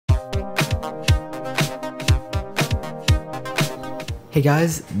Hey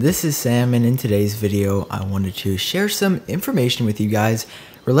guys, this is Sam, and in today's video I wanted to share some information with you guys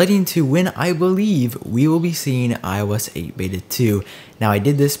relating to when I believe we will be seeing iOS 8 Beta 2. Now I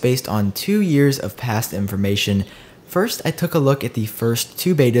did this based on 2 years of past information. First, I took a look at the first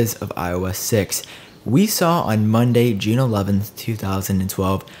 2 betas of iOS 6. We saw on Monday, June 11th,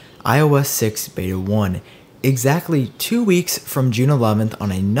 2012, iOS 6 Beta 1. Exactly 2 weeks from June 11th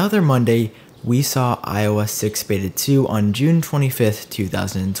on another Monday, we saw iOS 6 Beta 2 on June 25th,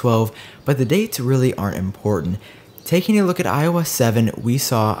 2012, but the dates really aren't important. Taking a look at iOS 7, we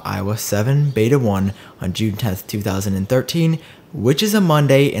saw iOS 7 Beta 1 on June 10th, 2013, which is a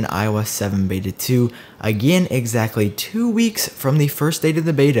Monday, and iOS 7 Beta 2, again exactly 2 weeks from the first date of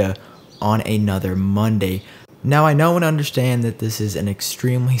the beta on another Monday. Now I know and understand that this is an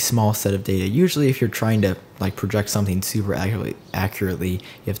extremely small set of data. Usually if you're trying to project something super accurately,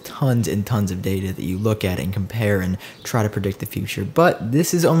 you have tons and tons of data that you look at and compare and try to predict the future. But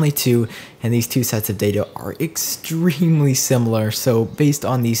this is only 2, and these 2 sets of data are extremely similar. So based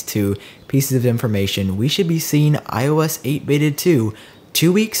on these 2 pieces of information, we should be seeing iOS 8 Beta 2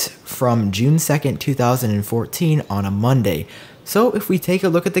 2 weeks from June 2nd, 2014 on a Monday. So if we take a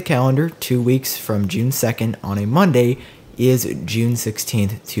look at the calendar, 2 weeks from June 2nd on a Monday is June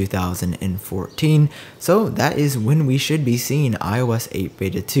 16th, 2014. So that is when we should be seeing iOS 8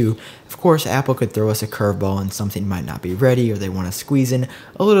 Beta 2. Of course, Apple could throw us a curveball and something might not be ready, or they want to squeeze in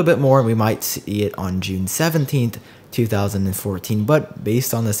a little bit more and we might see it on June 17th, 2014, but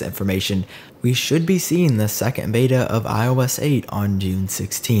based on this information, we should be seeing the second beta of iOS 8 on June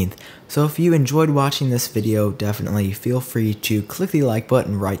 16th. So if you enjoyed watching this video, definitely feel free to click the like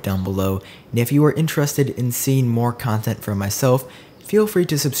button right down below. And if you are interested in seeing more content from myself, feel free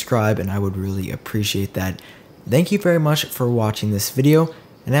to subscribe and I would really appreciate that. Thank you very much for watching this video,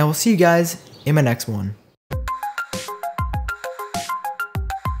 and I will see you guys in my next one.